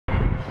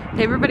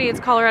Hey everybody, it's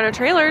Colorado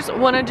Trailers.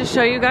 Wanted to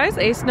show you guys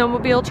a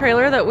snowmobile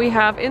trailer that we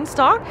have in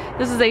stock.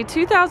 This is a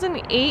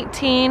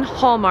 2018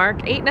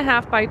 Haulmark,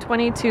 8.5 by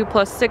 22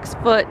 plus 6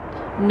 foot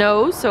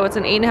nose, so it's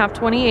an 8.5,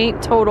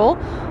 28 total.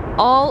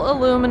 All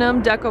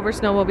aluminum Deckover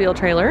snowmobile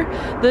trailer.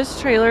 This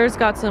trailer's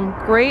got some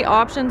great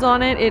options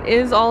on it. It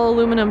is all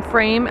aluminum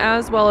frame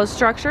as well as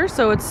structure,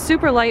 so it's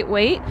super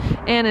lightweight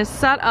and is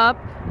set up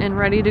and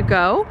ready to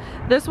go.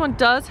 This one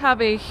does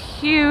have a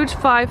huge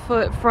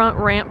 5-foot front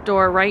ramp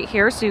door right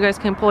here, so you guys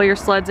can pull your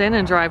sleds in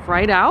and drive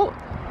right out.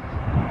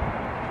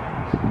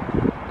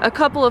 A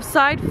couple of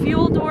side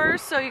fuel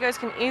doors so you guys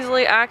can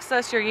easily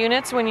access your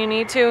units when you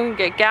need to and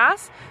get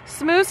gas.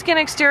 Smooth skin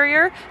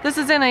exterior. This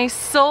is in a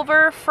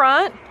silver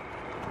front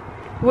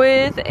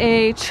with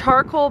a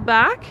charcoal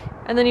back,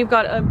 and then you've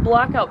got a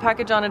blackout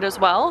package on it as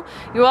well.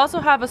 You also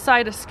have a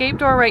side escape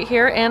door right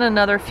here and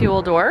another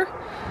fuel door.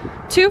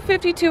 Two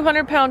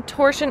 5,200-pound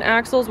torsion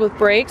axles with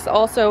brakes,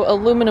 also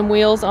aluminum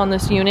wheels on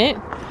this unit.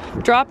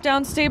 Drop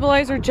down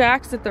stabilizer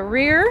jacks at the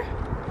rear.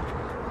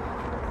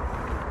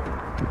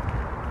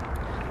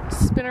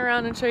 Spin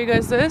around and show you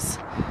guys this.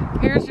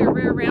 Here's your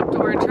rear ramp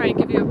door and try and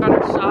give you a better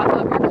shot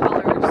of your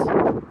colors.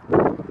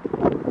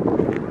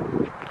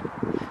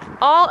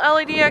 All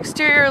LED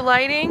exterior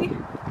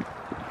lighting.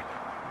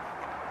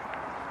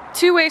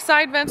 Two-way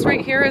side vents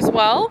right here as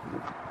well.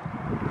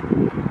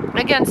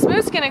 Again,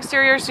 smooth skin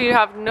exterior, so you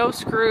have no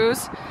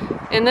screws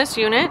in this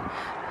unit.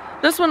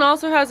 This one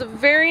also has a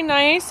very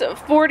nice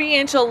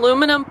 40-inch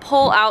aluminum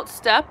pull-out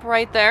step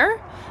right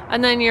there.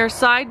 And then your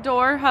side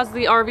door has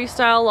the RV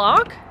style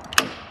lock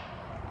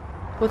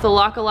with a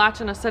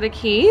lock-a-latch and a set of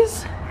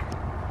keys.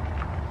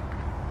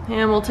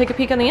 And we'll take a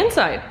peek on the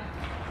inside.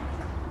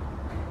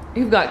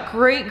 You've got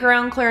great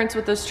ground clearance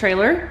with this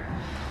trailer.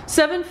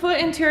 7-foot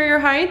interior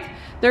height.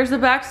 There's the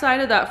back side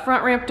of that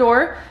front ramp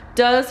door.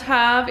 Does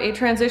have a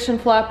transition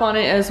flap on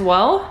it as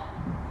well.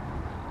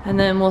 And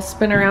then we'll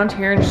spin around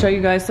here and show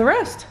you guys the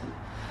rest.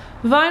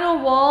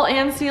 Vinyl wall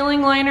and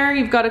ceiling liner.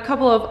 You've got a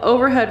couple of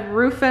overhead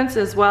roof vents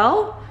as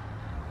well.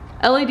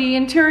 LED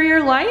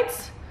interior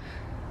lights.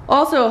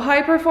 Also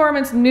high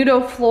performance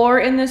nudo floor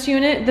in this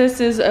unit. This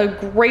is a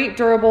great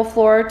durable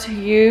floor to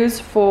use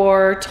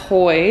for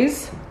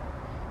toys.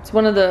 It's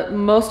one of the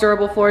most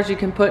durable floors you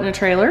can put in a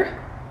trailer.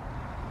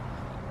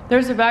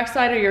 There's the back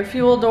side of your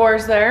fuel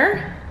doors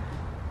there.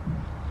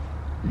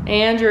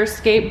 And your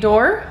escape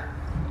door.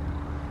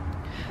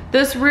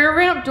 This rear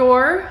ramp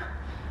door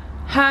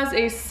has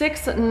a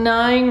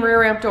 6'9"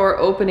 rear ramp door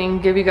opening,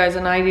 give you guys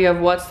an idea of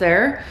what's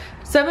there.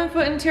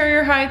 7-foot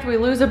interior height. We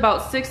lose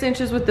about 6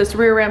 inches with this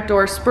rear ramp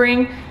door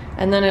spring,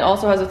 and then it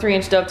also has a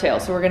 3-inch dovetail,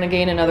 so we're gonna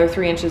gain another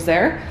 3 inches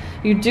there.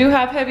 You do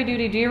have heavy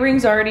duty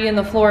D-rings already in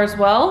the floor as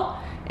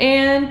well,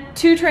 and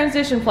 2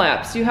 transition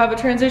flaps. You have a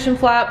transition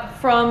flap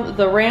from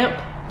the ramp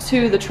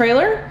to the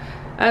trailer,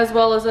 as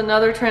well as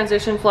another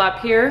transition flap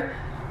here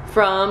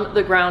from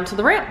the ground to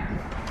the ramp.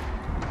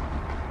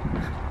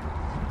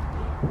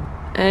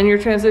 And your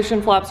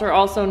transition flaps are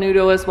also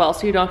nudo as well,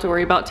 so you don't have to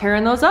worry about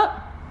tearing those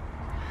up.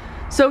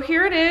 So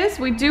here it is.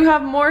 We do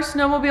have more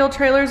snowmobile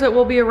trailers that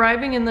will be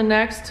arriving in the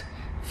next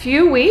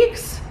few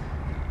weeks.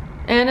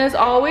 And as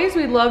always,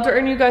 we'd love to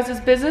earn you guys'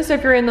 business.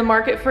 If you're in the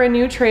market for a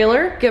new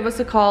trailer, give us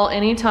a call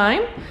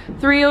anytime.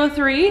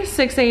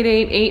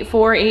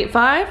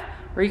 303-688-8485,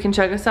 or you can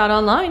check us out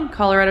online,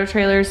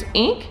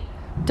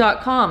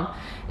 coloradotrailersinc.com.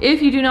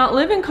 If you do not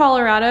live in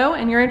Colorado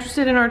and you're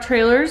interested in our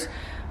trailers,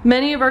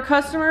 many of our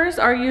customers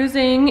are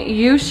using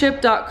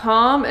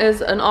uship.com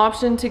as an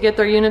option to get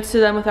their units to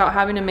them without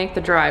having to make the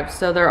drive.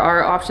 So there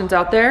are options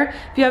out there.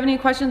 If you have any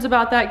questions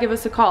about that, give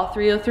us a call,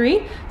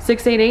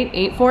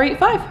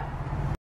 303-688-8485.